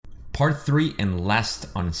part 3 and last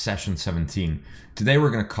on session 17. Today we're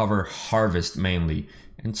going to cover harvest mainly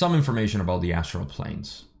and some information about the astral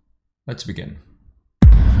planes. Let's begin.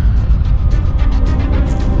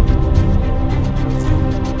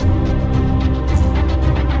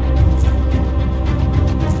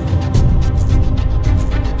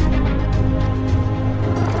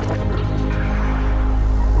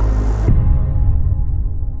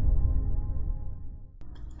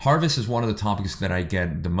 Harvest is one of the topics that I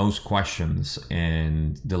get the most questions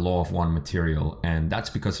in the Law of One material, and that's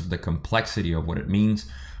because of the complexity of what it means,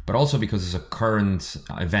 but also because it's a current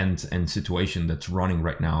event and situation that's running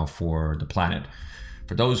right now for the planet.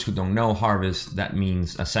 For those who don't know, harvest, that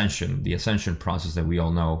means ascension, the ascension process that we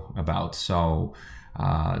all know about. So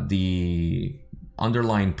the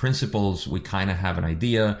underlying principles, we kind of have an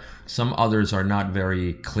idea. Some others are not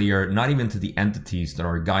very clear, not even to the entities that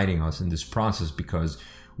are guiding us in this process, because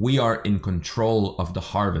we are in control of the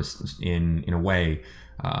harvest in a way.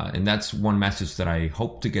 And that's one message that I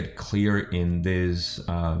hope to get clear in this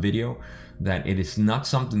video, that it is not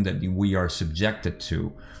something that we are subjected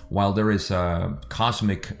to. While there is a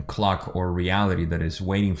cosmic clock or reality that is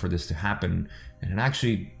waiting for this to happen, and it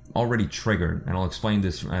actually already triggered, and I'll explain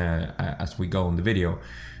this as we go in the video,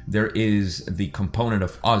 there is the component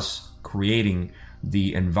of us creating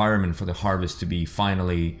the environment for the harvest to be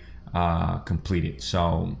finally completed.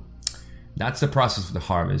 So that's the process of the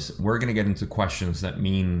harvest. We're going to get into questions that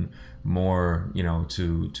mean more,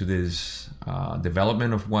 to this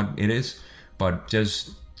development of what it is, but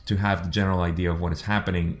just to have the general idea of what is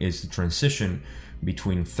happening is the transition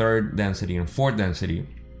between third density and fourth density.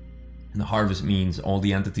 And the harvest means all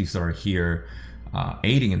the entities that are here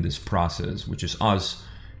aiding in this process, which is us,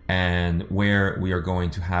 and where we are going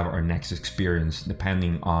to have our next experience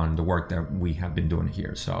depending on the work that we have been doing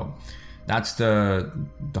here. So that's the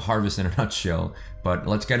harvest in a nutshell, but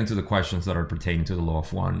let's get into the questions that are pertaining to the Law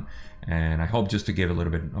of One. And I hope just to give a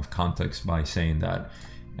little bit of context by saying that.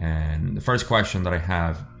 And the first question that I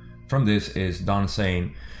have from this is Don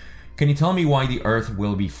saying, can you tell me why the Earth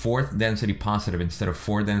will be fourth density positive instead of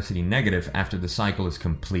fourth density negative after the cycle is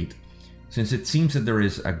complete, since it seems that there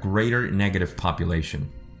is a greater negative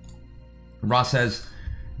population? Ross says,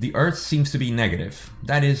 the Earth seems to be negative.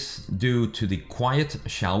 That is due to the quiet,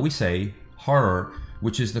 shall we say, horror,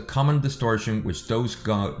 which is the common distortion which those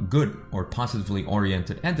good or positively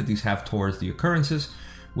oriented entities have towards the occurrences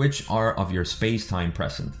which are of your space-time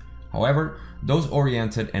present. However, those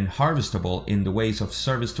oriented and harvestable in the ways of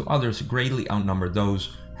service to others greatly outnumber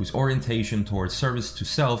those whose orientation towards service to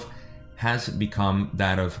self has become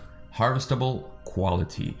that of harvestable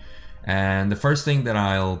quality. And the first thing that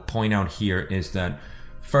I'll point out here is that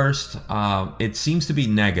first, it seems to be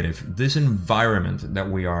negative. This environment that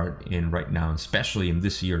we are in right now, especially in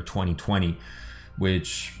this year 2020,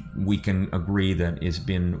 which we can agree that has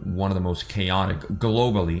been one of the most chaotic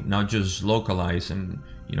globally, not just localized in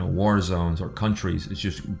war zones or countries, it's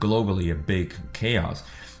just globally a big chaos,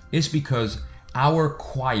 is because our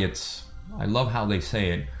quiet, I love how they say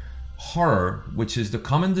it, horror, which is the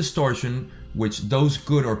common distortion which those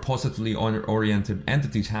good or positively oriented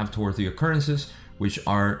entities have towards the occurrences which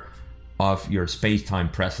are of your space-time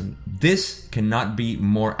present. This cannot be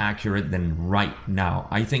more accurate than right now.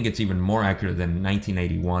 I think it's even more accurate than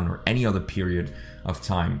 1981 or any other period of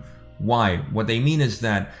time. Why? What they mean is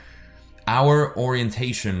that our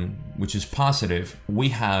orientation, which is positive, we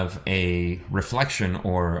have a reflection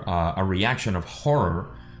or a reaction of horror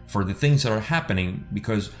for the things that are happening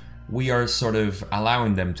because we are sort of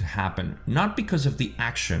allowing them to happen, not because of the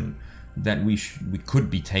action that we could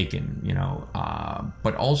be taking,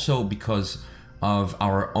 but also because of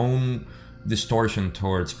our own distortion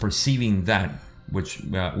towards perceiving that which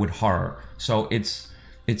with horror. So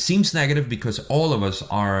it seems negative because all of us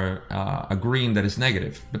are agreeing that it's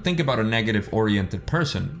negative. But think about a negative-oriented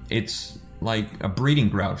person. It's like a breeding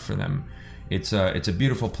ground for them. It's a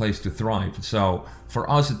beautiful place to thrive. So for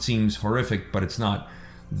us, it seems horrific, but it's not.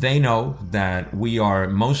 They know that we are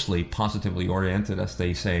mostly positively oriented, as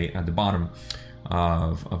they say at the bottom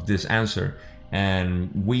of this answer, and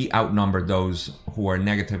we outnumber those who are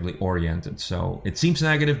negatively oriented. So it seems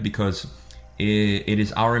negative because it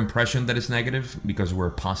is our impression that it's negative because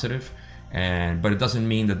we're positive, but it doesn't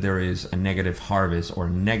mean that there is a negative harvest or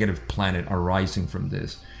negative planet arising from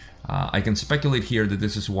this. I can speculate here that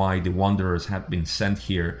this is why the wanderers have been sent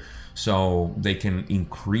here, so they can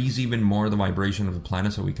increase even more the vibration of the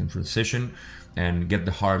planet, so we can transition and get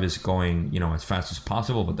the harvest going, as fast as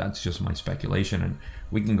possible. But that's just my speculation, and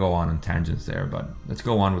we can go on tangents there. But let's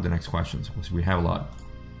go on with the next questions, because we have a lot.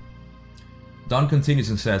 Don continues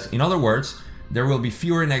and says, in other words, there will be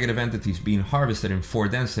fewer negative entities being harvested in 4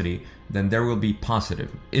 density than there will be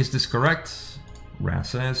positive. Is this correct? Ra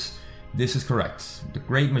says, this is correct. The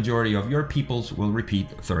great majority of your peoples will repeat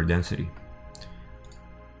 3rd density.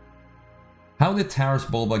 How did Taras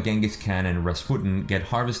Bulba, Genghis Khan, and Rasputin get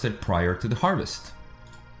harvested prior to the harvest?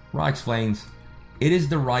 Ra explains, it is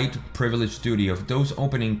the right, privileged duty of those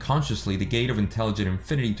opening consciously the gate of intelligent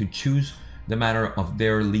infinity to choose the manner of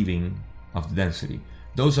their leaving of the density.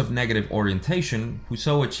 Those of negative orientation who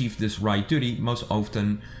so achieve this right duty most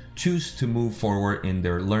often choose to move forward in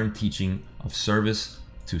their learned teaching of service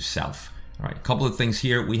to self. All right, a couple of things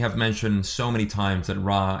here. We have mentioned so many times that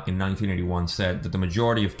Ra in 1981 said that the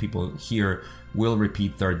majority of people here will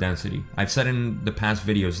repeat 3rd density. I've said in the past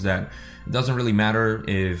videos that it doesn't really matter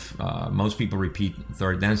if most people repeat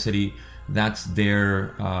 3rd density. That's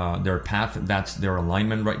their path, that's their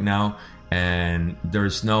alignment right now, and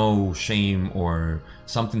there's no shame or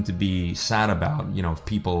something to be sad about, of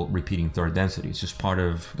people repeating 3rd density. It's just part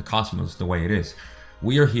of the cosmos, the way it is.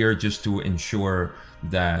 We are here just to ensure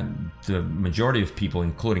that the majority of people,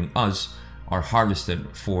 including us, are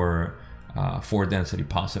harvested for 4 density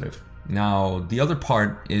positive. Now, the other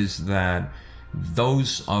part is that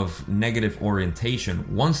those of negative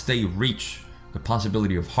orientation, once they reach the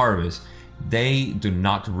possibility of harvest, they do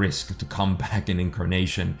not risk to come back in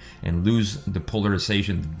incarnation and lose the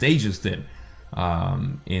polarization that they just did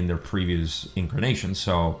in their previous incarnation.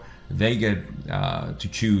 So they get to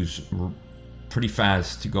choose pretty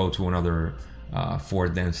fast to go to another 4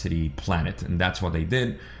 density planet, and that's what they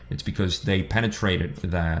did. It's because they penetrated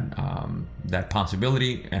that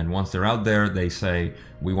possibility, and once they're out there, they say,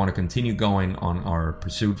 we want to continue going on our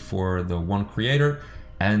pursuit for the one creator,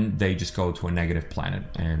 and they just go to a negative planet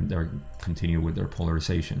and they continue with their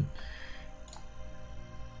polarization.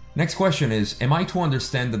 Next question is, am I to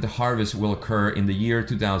understand that the harvest will occur in the year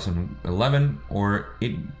 2011 or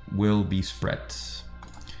it will be spread?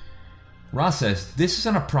 Ra says, this is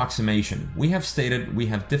an approximation. We have stated we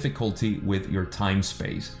have difficulty with your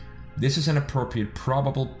time-space. This is an appropriate,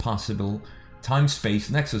 probable, possible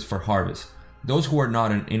time-space nexus for harvest. Those who are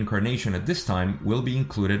not in incarnation at this time will be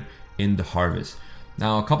included in the harvest.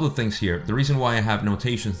 Now, a couple of things here. The reason why I have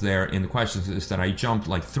notations there in the questions is that I jumped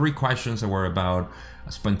like 3 questions that were about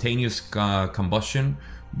spontaneous combustion,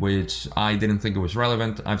 which I didn't think it was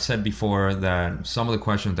relevant. I've said before that some of the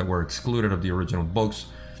questions that were excluded of the original books,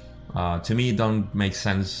 to me, don't make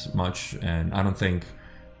sense much, and I don't think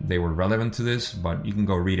they were relevant to this, but you can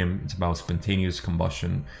go read them. It's about spontaneous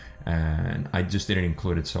combustion, and I just didn't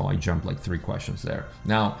include it, so I jumped like 3 questions there.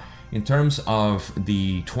 Now, in terms of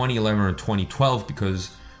the 2011 or 2012,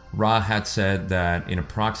 because Ra had said that in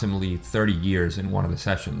approximately 30 years in one of the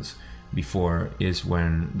sessions before is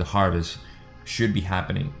when the harvest should be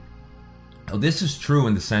happening. Now, this is true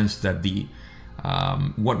in the sense that the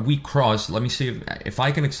what we cross, let me see if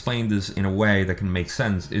I can explain this in a way that can make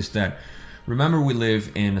sense, is that remember we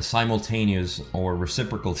live in a simultaneous or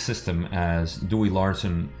reciprocal system, as Dewey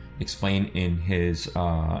Larson explained in his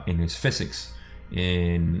physics.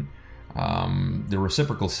 In the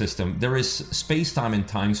reciprocal system, there is space-time and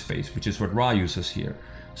time-space, which is what Ra uses here.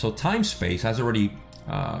 So time-space has already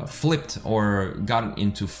flipped or gotten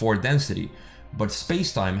into 4 density, but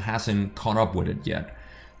space-time hasn't caught up with it yet.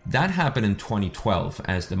 That happened in 2012,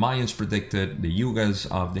 as the Mayans predicted, the Yugas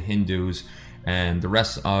of the Hindus, and the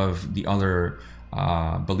rest of the other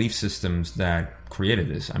belief systems that created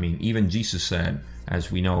this. I mean, even Jesus said,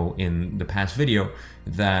 as we know in the past video,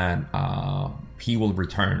 that he will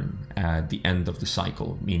return at the end of the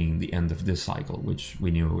cycle, meaning the end of this cycle, which we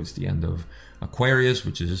knew was the end of Aquarius,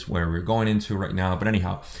 which is where we're going into right now. But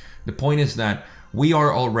anyhow, the point is that we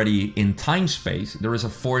are already in time-space. There is a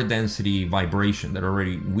 4 density vibration that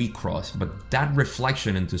already we cross, but that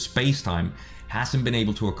reflection into space-time hasn't been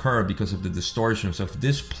able to occur because of the distortions of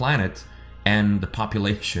this planet and the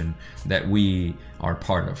population that we are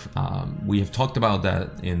part of. We have talked about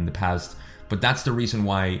that in the past, but that's the reason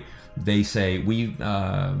why they say we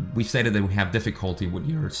stated that we have difficulty with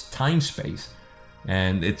your time-space,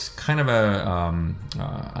 and it's kind of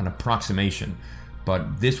an approximation.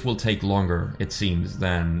 But this will take longer, it seems,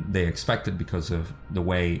 than they expected because of the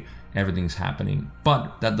way everything's happening.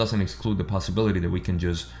 But that doesn't exclude the possibility that we can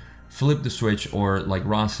just flip the switch, or like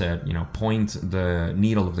Ra said, point the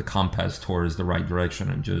needle of the compass towards the right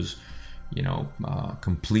direction and just,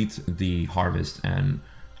 complete the harvest and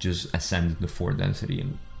just ascend the 4 density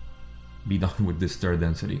and be done with this 3rd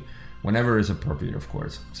density whenever is appropriate, of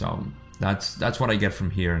course. So that's what I get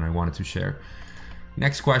from here, and I wanted to share.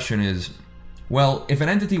 Next question is, well, if an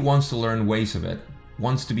entity wants to learn ways of it,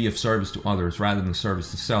 wants to be of service to others rather than service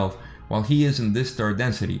to self, while he is in this 3rd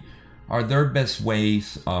density, Are there best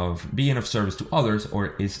ways of being of service to others,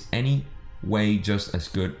 or is any way just as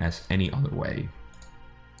good as any other way?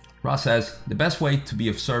 Ra says, the best way to be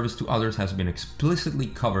of service to others has been explicitly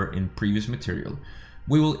covered in previous material.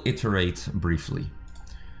 We will iterate briefly.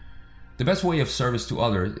 The best way of service to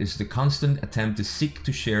others is the constant attempt to seek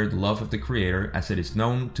to share the love of the Creator as it is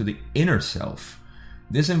known to the inner self.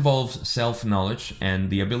 This involves self-knowledge and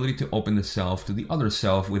the ability to open the self to the other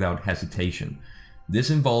self without hesitation. This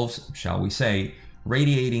involves, shall we say,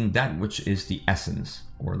 radiating that which is the essence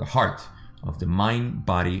or the heart of the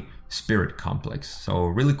mind-body-spirit complex. So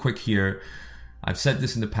really quick here, I've said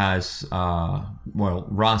this in the past,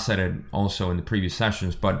 Ra said it also in the previous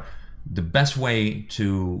sessions, but the best way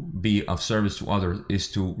to be of service to others is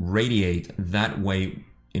to radiate that way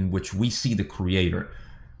in which we see the Creator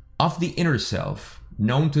of the inner self,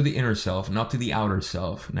 known to the inner self, not to the outer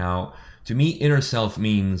self. Now, to me, inner self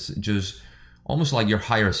means just almost like your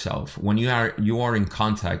higher self. When you are in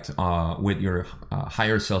contact with your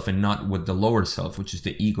higher self and not with the lower self, which is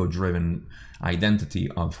the ego-driven identity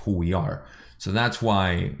of who we are. So that's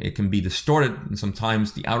why it can be distorted. And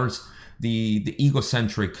sometimes the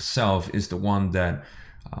egocentric self is the one that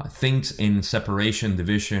thinks in separation,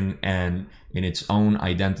 division, and in its own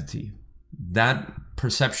identity. That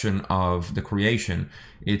perception of the creation,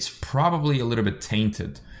 it's probably a little bit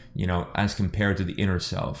tainted, as compared to the inner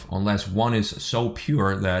self, unless one is so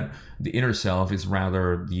pure that the inner self is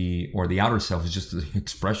rather the outer self is just the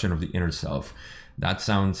expression of the inner self. That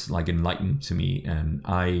sounds like enlightened to me, and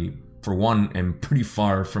I, for one, am pretty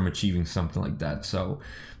far from achieving something like that. So,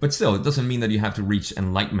 but still, it doesn't mean that you have to reach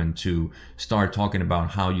enlightenment to start talking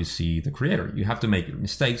about how you see the Creator. You have to make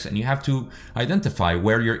mistakes, and you have to identify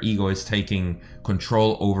where your ego is taking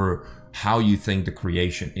control over how you think the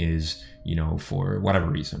creation is, for whatever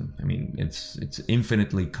reason. I mean, it's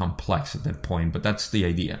infinitely complex at that point, but that's the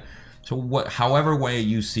idea. So however way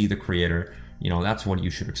you see the Creator, that's what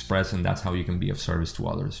you should express, and that's how you can be of service to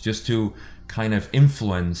others. Just to kind of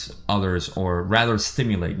influence others, or rather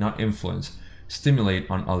stimulate, not influence, stimulate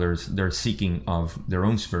on others their seeking of their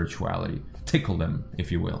own spirituality. Tickle them,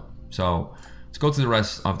 if you will. So let's go to the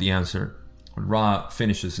rest of the answer. Ra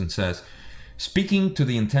finishes and says, speaking to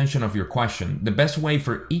the intention of your question, the best way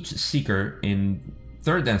for each seeker in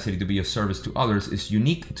third density to be of service to others is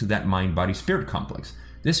unique to that mind-body-spirit complex.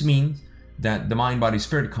 This means that the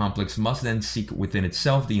mind-body-spirit complex must then seek within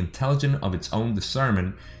itself the intelligence of its own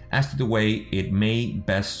discernment as to the way it may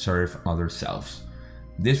best serve other selves.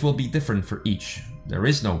 This will be different for each. There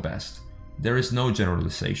is no best. There is no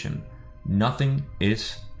generalization. Nothing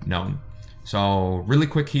is known. So really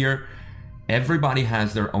quick here, everybody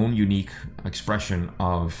has their own unique expression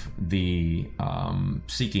of the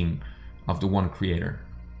seeking of the one Creator.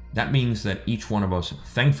 That means that each one of us,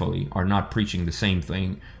 thankfully, are not preaching the same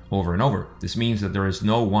thing over and over. This means that there is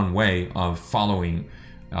no one way of following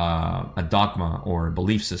a dogma or a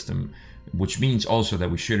belief system, which means also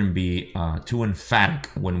that we shouldn't be too emphatic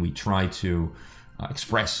when we try to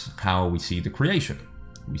express how we see the creation.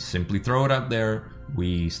 We simply throw it out there,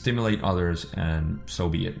 we stimulate others, and so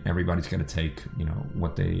be it. Everybody's going to take,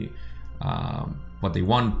 what they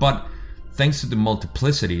want. But thanks to the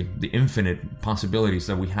multiplicity, the infinite possibilities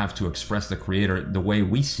that we have to express the Creator the way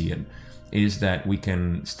we see it, is that we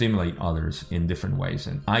can stimulate others in different ways.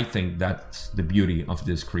 And I think that's the beauty of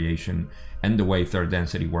this creation and the way third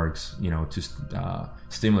density works, to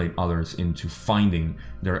stimulate others into finding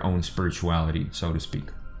their own spirituality, so to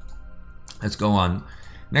speak. Let's go on.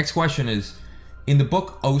 Next question is, in the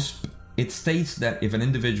book OSP, it states that if an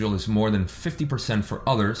individual is more than 50% for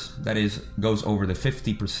others, that is, goes over the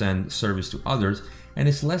 50% service to others, and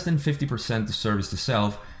is less than 50% the service to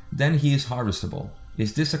self, then he is harvestable.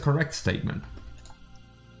 Is this a correct statement?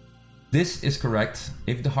 This is correct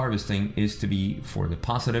if the harvesting is to be for the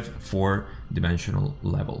positive 4-dimensional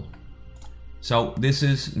level. So this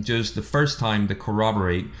is just the first time to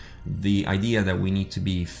corroborate the idea that we need to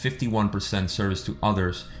be 51% service to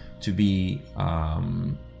others to be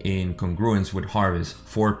in congruence with harvest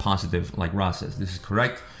for positive, like Ra says. This is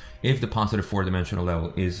correct if the positive 4-dimensional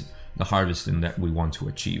level is the harvesting that we want to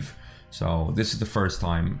achieve. So this is the first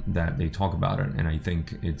time that they talk about it, and I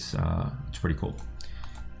think it's pretty cool.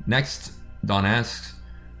 Next, Don asks,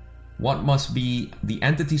 what must be the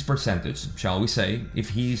entity's percentage, shall we say, if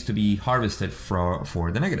he is to be harvested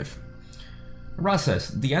for the negative? Ra says,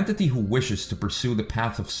 the entity who wishes to pursue the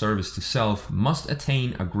path of service to self must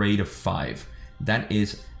attain a grade of 5. That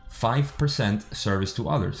is 5% service to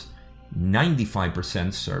others,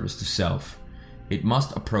 95% service to self. It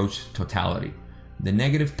must approach totality. The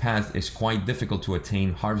negative path is quite difficult to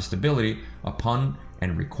attain harvestability upon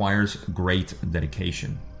and requires great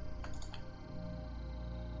dedication.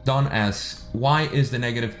 Don asks, why is the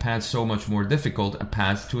negative path so much more difficult a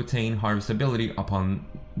path to attain harvestability upon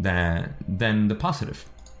than the positive?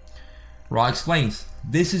 Ra explains,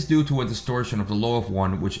 this is due to a distortion of the law of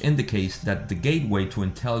one, which indicates that the gateway to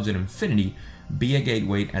intelligent infinity be a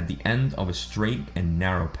gateway at the end of a straight and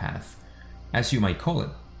narrow path, as you might call it.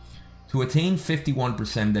 To attain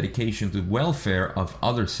 51% dedication to welfare of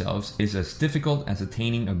other selves is as difficult as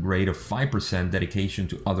attaining a grade of 5% dedication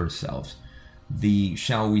to other selves. The,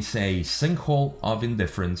 shall we say, sinkhole of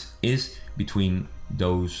indifference is between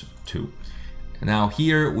those two. Now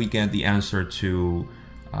here we get the answer to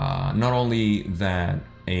not only that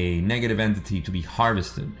a negative entity to be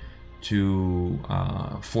harvested to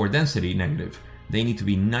for density negative, they need to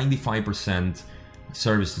be 95%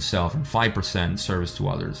 service to self and 5% service to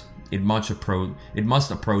others. It must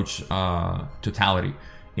approach totality,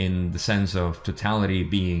 in the sense of totality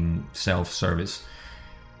being self-service.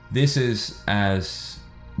 This is as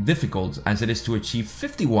difficult as it is to achieve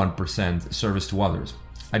 51% service to others.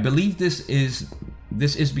 I believe this is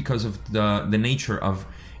because of the nature of,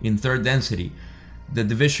 in third density, the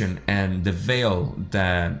division and the veil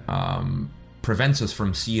that prevents us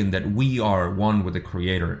from seeing that we are one with the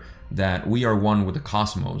Creator, that we are one with the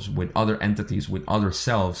cosmos, with other entities, with other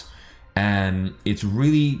selves. And it's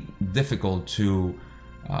really difficult to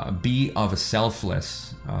be of a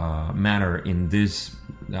selfless manner in this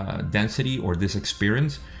density or this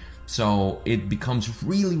experience. So it becomes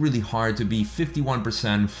really, really hard to be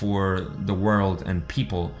 51% for the world and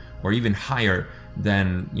people, or even higher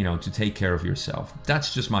than, to take care of yourself.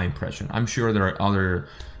 That's just my impression. I'm sure there are other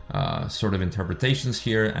sort of interpretations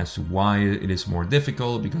here as to why it is more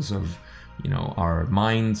difficult, because of our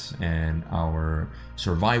minds and our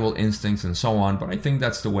survival instincts and so on. But I think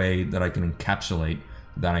that's the way that I can encapsulate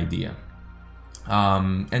that idea.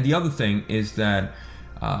 And the other thing is that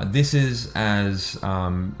this is as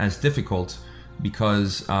difficult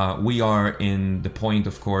because we are in the point,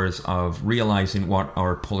 of course, of realizing what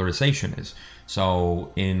our polarization is.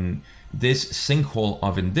 So in this sinkhole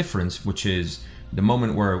of indifference, which is the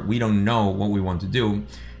moment where we don't know what we want to do,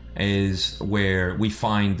 is where we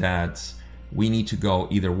find that we need to go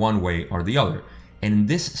either one way or the other. And in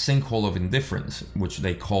this sinkhole of indifference, which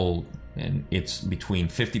they call, and it's between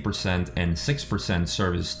 50% and 6%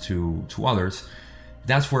 service to others,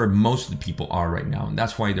 that's where most of the people are right now. And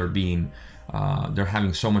that's why they're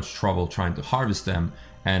having so much trouble trying to harvest them.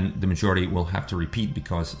 And the majority will have to repeat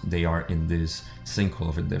because they are in this sinkhole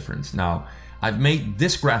of indifference. Now, I've made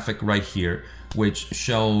this graphic right here, which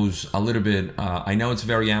shows a little bit, I know it's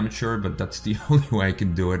very amateur, but that's the only way I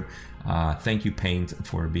can do it. Thank you, Paint,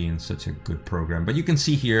 for being such a good program. But you can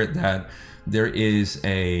see here that there is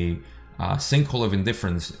a sinkhole of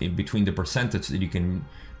indifference in between the percentage that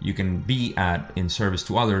you can be at in service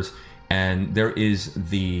to others, and there is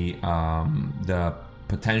the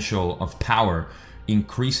potential of power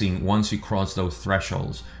increasing once you cross those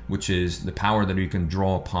thresholds, which is the power that you can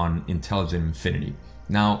draw upon intelligent infinity.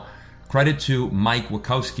 Now, credit to Mike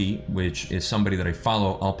Wachowski, which is somebody that I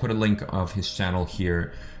follow. I'll put a link of his channel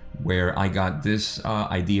here where I got this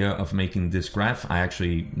idea of making this graph. I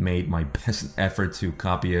actually made my best effort to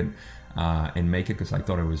copy it and make it because I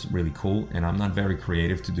thought it was really cool, and I'm not very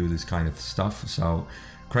creative to do this kind of stuff. So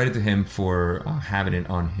credit to him for having it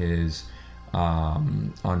on his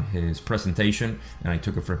presentation, and I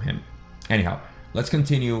took it from him. Anyhow, let's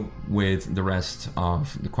continue with the rest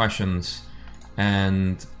of the questions.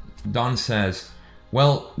 And Don says,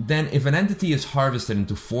 well, then if an entity is harvested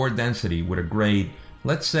into 4 density with a grade,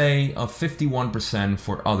 let's say of 51%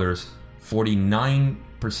 for others,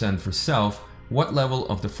 49% for self, what level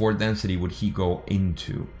of the 4 density would he go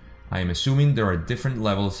into? I am assuming there are different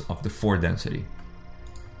levels of the 4 density.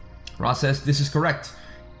 Ra says, this is correct.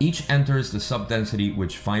 Each enters the subdensity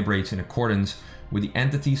which vibrates in accordance with the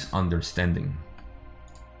entity's understanding.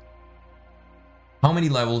 How many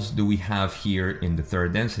levels do we have here in the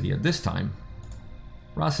 3rd density at this time?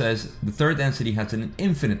 Ra says, the 3rd density has an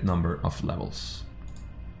infinite number of levels.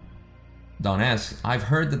 Don asks, I've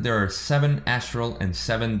heard that there are 7 astral and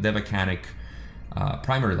 7 devachanic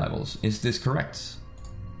primary levels. Is this correct?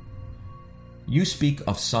 You speak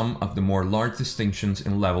of some of the more large distinctions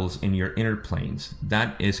in levels in your inner planes.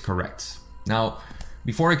 That is correct. Now,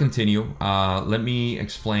 before I continue, let me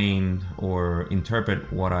explain or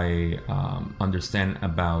interpret what I understand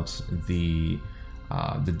about the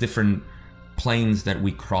different planes that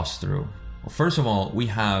we cross through. Well, first of all, we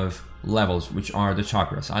have levels, which are the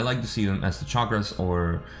chakras. I like to see them as the chakras,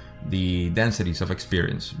 or the densities of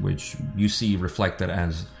experience, which you see reflected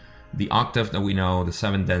as the octave that we know, the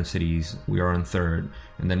 7 densities, we are in 3rd,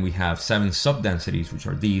 and then we have 7 sub-densities, which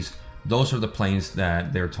are these, those are the planes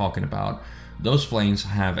that they're talking about. Those planes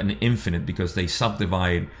have an infinite because they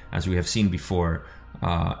subdivide, as we have seen before,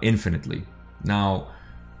 infinitely. Now,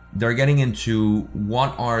 they're getting into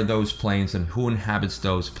what are those planes and who inhabits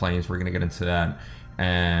those planes. We're going to get into that.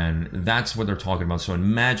 And that's what they're talking about. So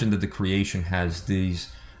imagine that the creation has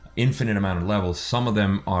these infinite amount of levels. Some of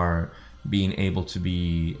them are being able to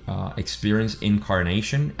be experienced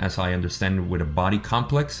incarnation, as I understand, with a body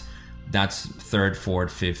complex. That's third,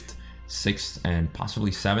 fourth, fifth, sixth, and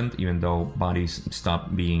possibly seventh, even though bodies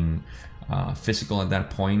stop being physical at that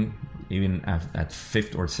point, even at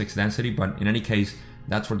fifth or sixth density. But in any case,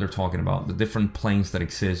 that's what they're talking about, the different planes that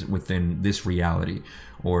exist within this reality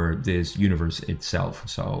or this universe itself.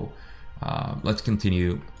 So let's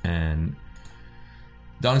continue. And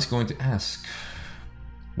Don is going to ask,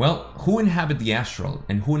 well, who inhabit the astral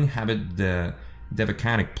and who inhabit the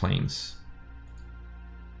devacanic planes?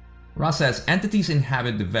 Ra says, entities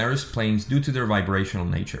inhabit the various planes due to their vibrational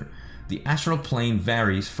nature. The astral plane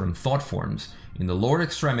varies from thought forms in the lower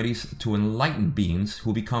extremities to enlightened beings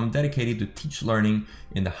who become dedicated to teach learning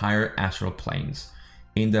in the higher astral planes.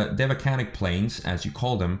 In the devacanic planes, as you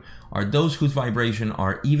call them, are those whose vibration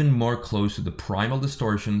are even more close to the primal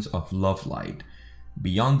distortions of love light.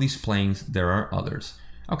 Beyond these planes, there are others.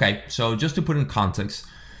 Okay, so just to put in context,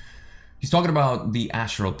 he's talking about the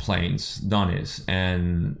astral planes, Don is,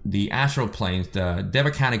 and the astral planes, the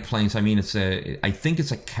devacanic planes. I mean, I think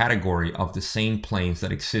it's a category of the same planes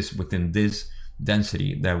that exist within this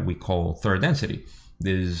density that we call third density,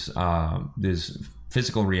 this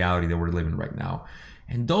physical reality that we're living right now.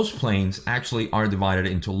 And those planes actually are divided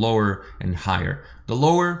into lower and higher. The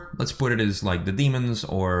lower, let's put it as like the demons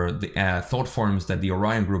or the thought forms that the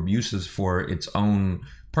Orion group uses for its own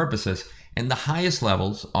purposes. And the highest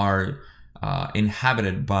levels are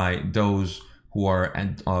inhabited by those who are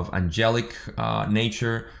of angelic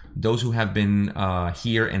nature, those who have been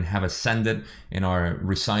here and have ascended and are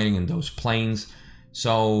residing in those planes.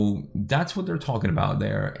 So that's what they're talking about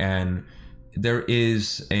there. And there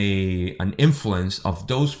is an influence of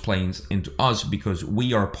those planes into us because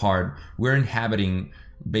we're inhabiting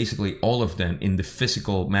basically all of them in the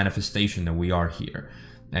physical manifestation that we are here.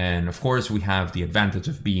 And of course, we have the advantage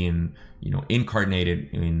of being, incarnated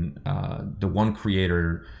in the one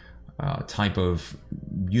creator type of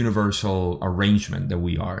universal arrangement that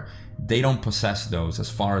we are. They don't possess those, as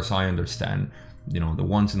far as I understand, the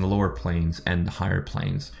ones in the lower planes and the higher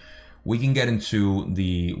planes. We can get into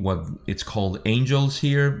what it's called angels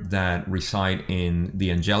here that reside in the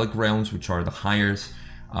angelic realms, which are the highest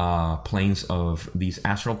planes of these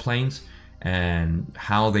astral planes, and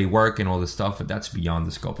how they work and all this stuff, but that's beyond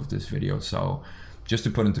the scope of this video. So just to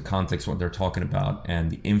put into context what they're talking about and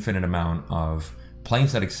the infinite amount of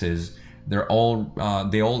planes that exist, they are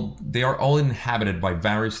all inhabited by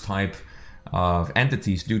various type of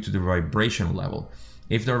entities due to their vibrational level.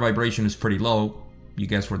 If their vibration is pretty low, you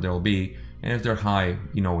guess where they'll be, and if they're high,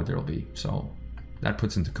 you know where they'll be. So that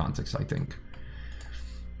puts into context, I think.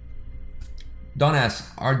 Don asks,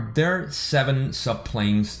 are there 7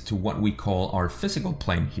 subplanes to what we call our physical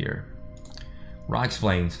plane here? Ra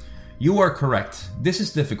explains, you are correct. This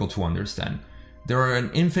is difficult to understand. There are an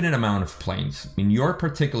infinite amount of planes. In your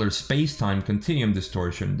particular space-time continuum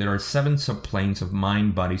distortion, there are 7 subplanes of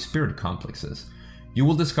mind, body, spirit complexes. You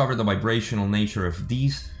will discover the vibrational nature of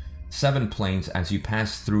these 7 planes as you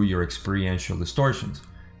pass through your experiential distortions,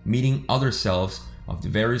 meeting other selves of the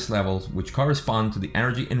various levels which correspond to the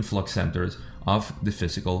energy influx centers of the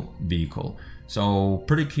physical vehicle. So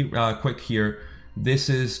pretty quick here. This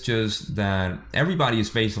is just that everybody is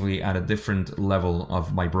basically at a different level of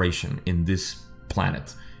vibration in this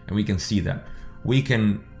planet, and we can see that. We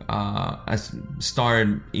can start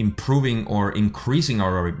improving or increasing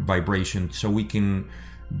our vibration so we can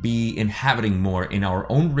be inhabiting more in our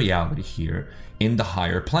own reality here in the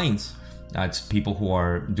higher planes. That's people who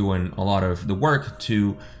are doing a lot of the work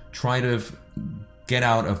to try to get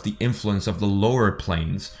out of the influence of the lower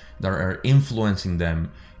planes that are influencing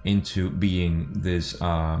them into being this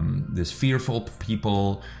fearful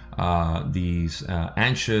people, these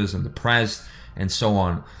anxious and depressed and so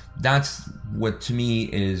on. That's what to me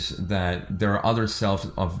is that there are other selves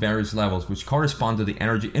of various levels which correspond to the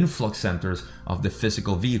energy influx centers of the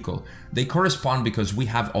physical vehicle. They correspond because we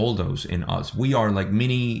have all those in us. We are like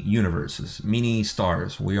mini universes, mini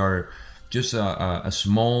stars. We are just a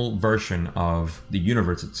small version of the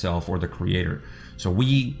universe itself or the creator. So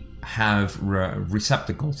we have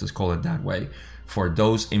receptacles, let's call it that way, for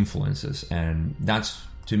those influences. And that's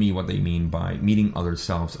to me what they mean by meeting other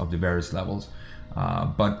selves of the various levels.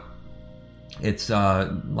 But it's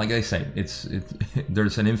like I say, it's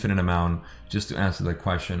there's an infinite amount. Just to answer the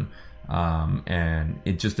question, And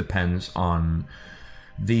it just depends on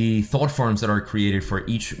the thought forms that are created for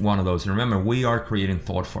each one of those. And remember, we are creating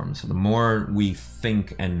thought forms. So the more we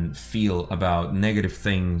think and feel about negative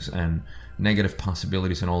things and negative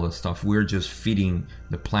possibilities and all that stuff, we're just feeding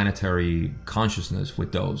the planetary consciousness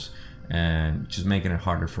with those and just making it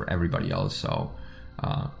harder for everybody else. So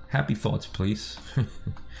happy thoughts, please.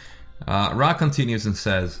 Ra continues and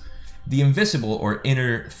says, the invisible or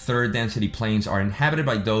inner third density planes are inhabited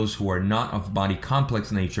by those who are not of body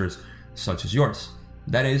complex natures such as yours.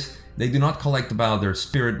 That is, they do not collect about their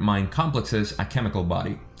spirit-mind complexes a chemical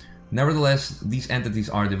body. Nevertheless, these entities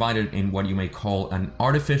are divided in what you may call an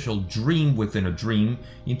artificial dream within a dream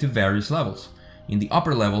into various levels. In the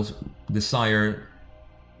upper levels, desire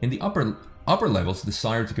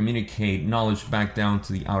to communicate knowledge back down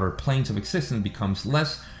to the outer planes of existence becomes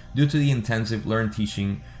less due to the intensive learned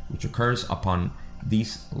teaching which occurs upon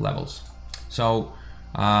these levels. So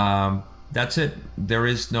that's it. There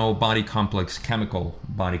is no body complex, chemical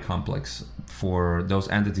body complex for those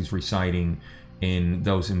entities residing in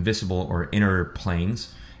those invisible or inner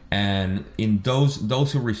planes. And in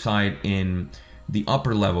those who reside in the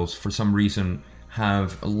upper levels, for some reason,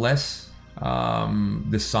 have less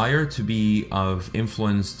desire to be of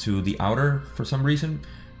influence to the outer for some reason.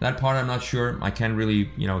 That part I'm not sure. I can't really,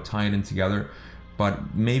 tie it in together.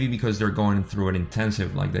 But maybe because they're going through an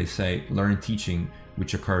intensive, like they say, learned teaching,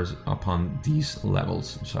 which occurs upon these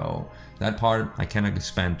levels. So that part I cannot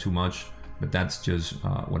expand too much, but that's just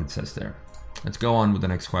what it says there. Let's go on with the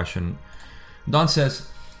next question. Don says,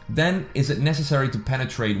 then is it necessary to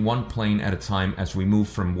penetrate one plane at a time as we move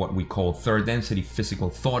from what we call third density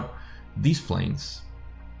physical thought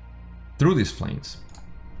through these planes?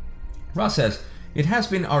 Ross says, it has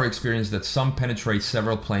been our experience that some penetrate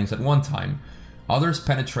several planes at one time. Others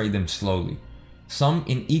penetrate them slowly. Some,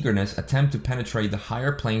 in eagerness, attempt to penetrate the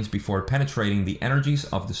higher planes before penetrating the energies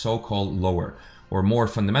of the so-called lower, or more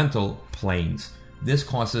fundamental, planes. This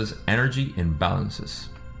causes energy imbalances.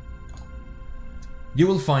 You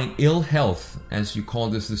will find ill health, as you call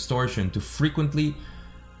this distortion, to frequently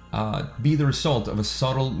be the result of a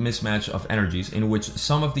subtle mismatch of energies in which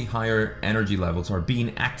some of the higher energy levels are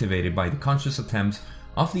being activated by the conscious attempts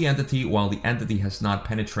of the entity, while the entity has not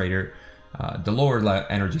penetrated the lower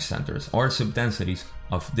energy centers or subdensities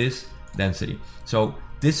of this density. So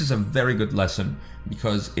this is a very good lesson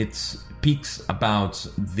because it speaks about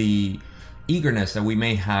the eagerness that we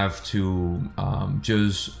may have to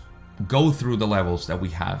just go through the levels that we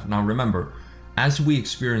have. Now remember, as we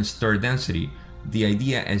experience third density, the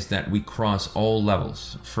idea is that we cross all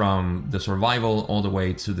levels from the survival all the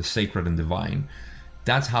way to the sacred and divine.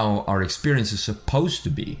 That's how our experience is supposed to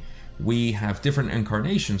be. We have different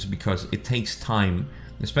incarnations because it takes time,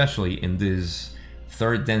 especially in this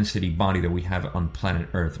third density body that we have on planet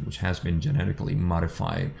Earth, which has been genetically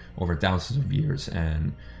modified over thousands of years.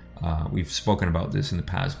 And we've spoken about this in the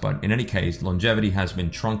past. But in any case, longevity has been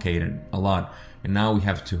truncated a lot. And now we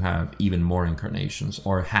have to have even more incarnations,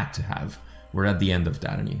 or had to have. We're at the end of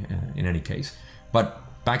that in any case.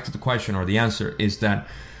 But back to the question, or the answer, is that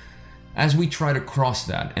as we try to cross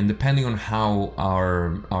that, and depending on how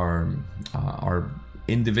our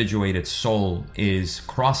individuated soul is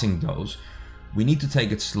crossing those, we need to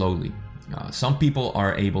take it slowly. Some people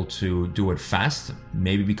are able to do it fast,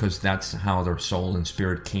 maybe because that's how their soul and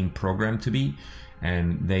spirit came programmed to be,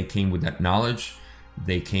 and they came with that knowledge.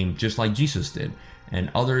 They came just like Jesus did. And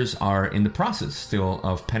others are in the process still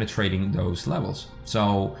of penetrating those levels.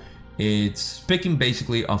 So it's speaking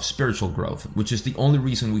basically of spiritual growth, which is the only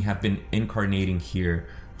reason we have been incarnating here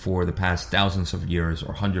for the past thousands of years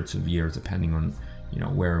or hundreds of years, depending on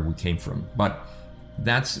where we came from. But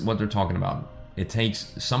that's what they're talking about. It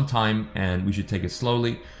takes some time, and we should take it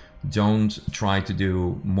slowly. Don't try to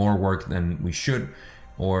do more work than we should,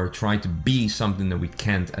 or try to be something that we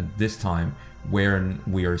can't at this time, where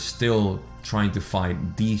we are still trying to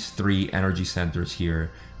fight these three energy centers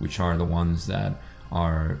here, which are the ones that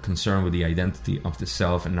are concerned with the identity of the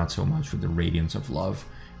self and not so much with the radiance of love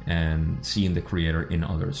and seeing the creator in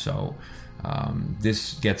others. So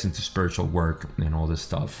this gets into spiritual work and all this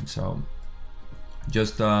stuff. So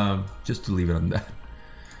just to leave it on that.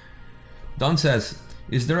 Don says,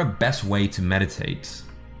 is there a best way to meditate?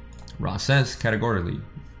 Ross says categorically,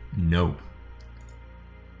 no.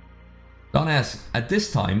 Don asks, at this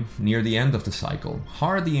time, near the end of the cycle, how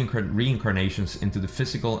are the reincarnations into the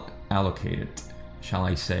physical allocated, shall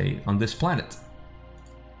I say, on this planet?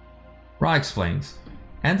 Ra explains,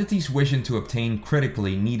 entities wishing to obtain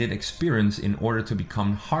critically needed experience in order to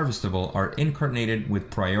become harvestable are incarnated with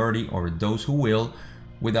priority over those who will,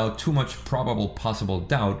 without too much probable possible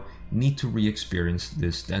doubt, need to re-experience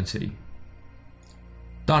this density.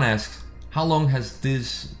 Don asks, how long has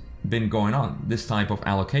this been going on, this type of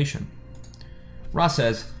allocation? Ra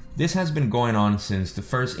says, this has been going on since the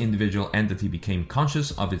first individual entity became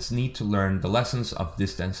conscious of its need to learn the lessons of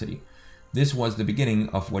this density. This was the beginning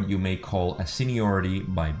of what you may call a seniority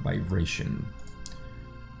by vibration.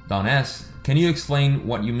 Don asks, can you explain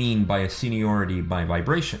what you mean by a seniority by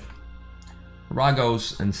vibration? Ra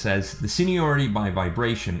goes and says, the seniority by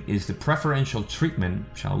vibration is the preferential treatment,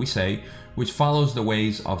 shall we say, which follows the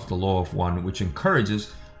ways of the law of one, which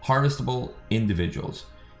encourages harvestable individuals.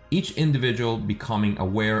 Each individual becoming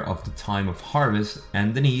aware of the time of harvest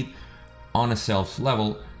and the need, on a self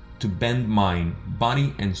level, to bend mind,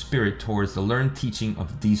 body, and spirit towards the learned teaching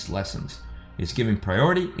of these lessons. Is given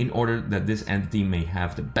priority in order that this entity may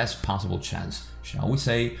have the best possible chance, shall we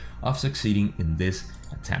say, of succeeding in this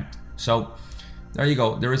attempt. So there you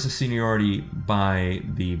go. There is a seniority by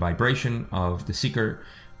the vibration of the seeker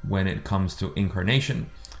when it comes to incarnation.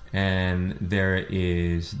 And there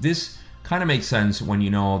is, this kind of makes sense when you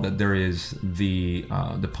know that there is the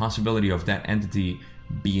possibility of that entity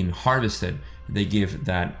being harvested. They give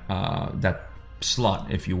that that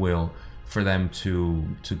slot, if you will, for them to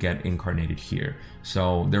get incarnated here.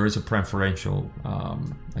 So there is a preferential,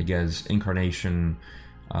 I guess, incarnation,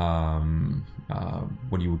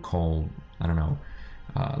 what you would call, I don't know,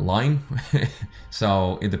 line.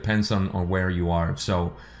 So it depends on where you are.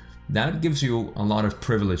 So that gives you a lot of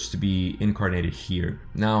privilege to be incarnated here.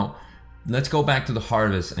 Now, let's go back to the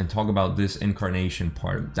harvest and talk about this incarnation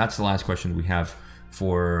part. That's the last question we have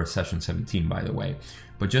for session 17, by the way.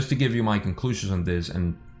 But just to give you my conclusions on this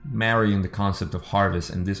and marrying the concept of harvest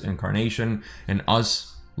and this incarnation and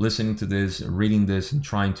us listening to this, reading this, and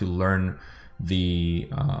trying to learn the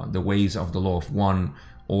ways of the law of one,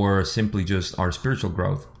 or simply just our spiritual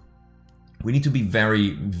growth, we need to be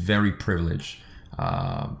very, very privileged,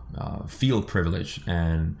 feel privileged,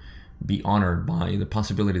 and be honored by the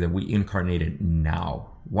possibility that we incarnated now.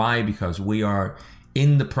 Why? Because we are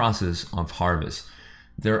in the process of harvest.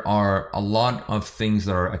 There are a lot of things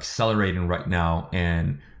that are accelerating right now,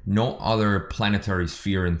 and no other planetary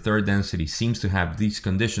sphere in third density seems to have these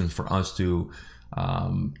conditions for us to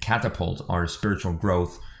catapult our spiritual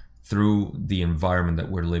growth through the environment that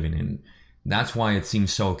we're living in. That's why it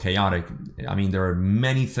seems so chaotic. I mean, there are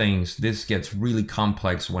many things. This gets really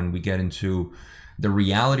complex when we get into the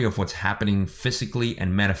reality of what's happening physically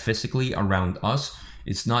and metaphysically around us.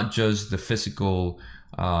 It's not just the physical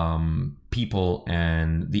people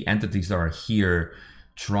and the entities that are here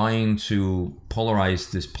trying to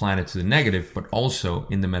polarize this planet to the negative, but also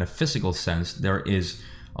in the metaphysical sense, there is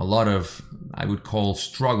a lot of, I would call,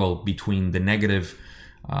 struggle between the negative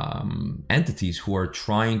entities who are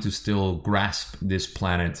trying to still grasp this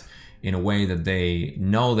planet in a way that they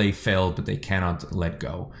know they failed, but they cannot let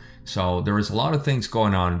go. So there is a lot of things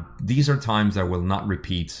going on. These are times that will not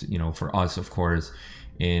repeat, for us, of course,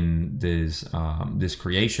 in this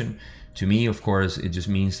creation. To me, of course, it just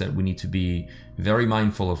means that we need to be very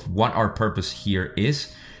mindful of what our purpose here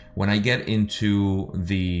is. When I get into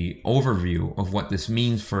the overview of what this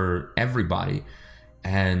means for everybody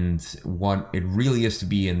and what it really is to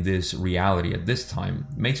be in this reality at this time,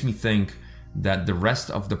 it makes me think that the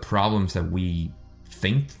rest of the problems that we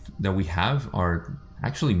think that we have are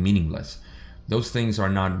actually meaningless. Those things are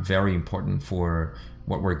not very important for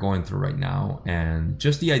what we're going through right now. And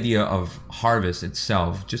just the idea of harvest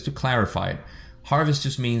itself, just to clarify it, harvest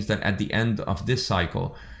just means that at the end of this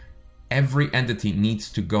cycle, every entity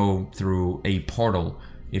needs to go through a portal,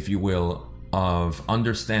 if you will, of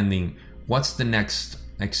understanding what's the next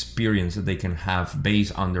experience that they can have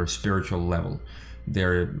based on their spiritual level.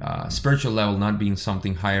 Their spiritual level not being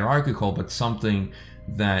something hierarchical, but something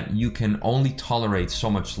that you can only tolerate so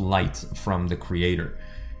much light from the Creator.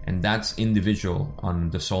 And that's individual on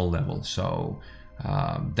the soul level. So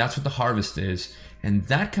that's what the harvest is. And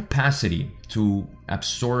that capacity to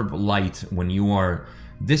absorb light when you are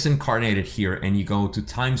disincarnated here and you go to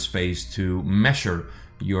time space to measure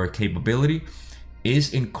your capability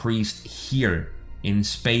is increased here in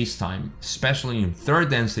space time, especially in third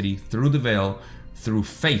density, through the veil, through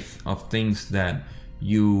faith of things that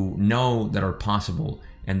you know that are possible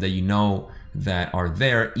and that you know that are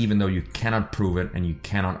there, even though you cannot prove it and you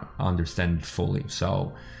cannot understand it fully.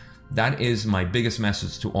 So that is my biggest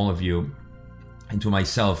message to all of you and to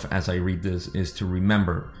myself as I read this, is to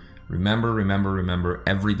remember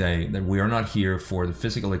every day that we are not here for the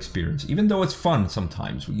physical experience. Even though it's fun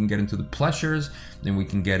sometimes, we can get into the pleasures, then we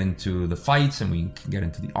can get into the fights, and we can get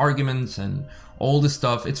into the arguments and all this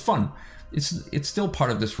stuff. It's fun. It's still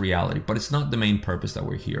part of this reality, but it's not the main purpose that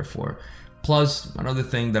we're here for. Plus, another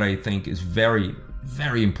thing that I think is very,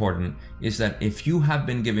 very important is that if you have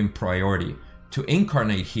been given priority to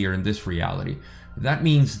incarnate here in this reality, that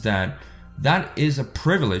means that that is a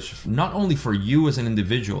privilege, not only for you as an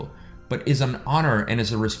individual, but is an honor and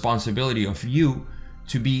is a responsibility of you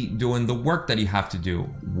to be doing the work that you have to do.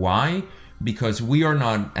 Why? Because we are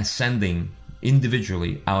not ascending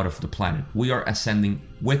individually out of the planet. We are ascending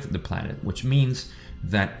with the planet, which means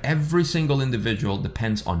that every single individual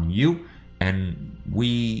depends on you, and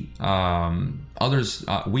we depend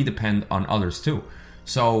on others too.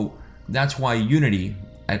 So that's why unity,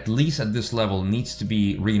 at least at this level, needs to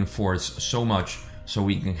be reinforced so much so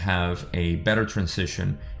we can have a better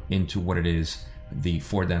transition into what it is, the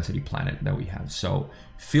 4-density planet that we have. So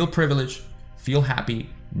feel privileged, feel happy,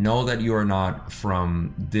 know that you are not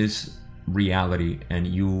from this reality and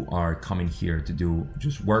you are coming here to do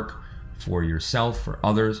just work for yourself, for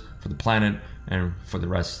others, for the planet, and for the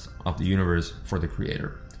rest of the universe, for the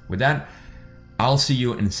creator. With that, I'll see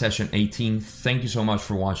you in session 18. Thank you so much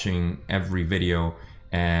for watching every video,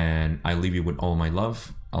 and I leave you with all my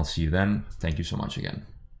love. I'll see you then. Thank you so much again.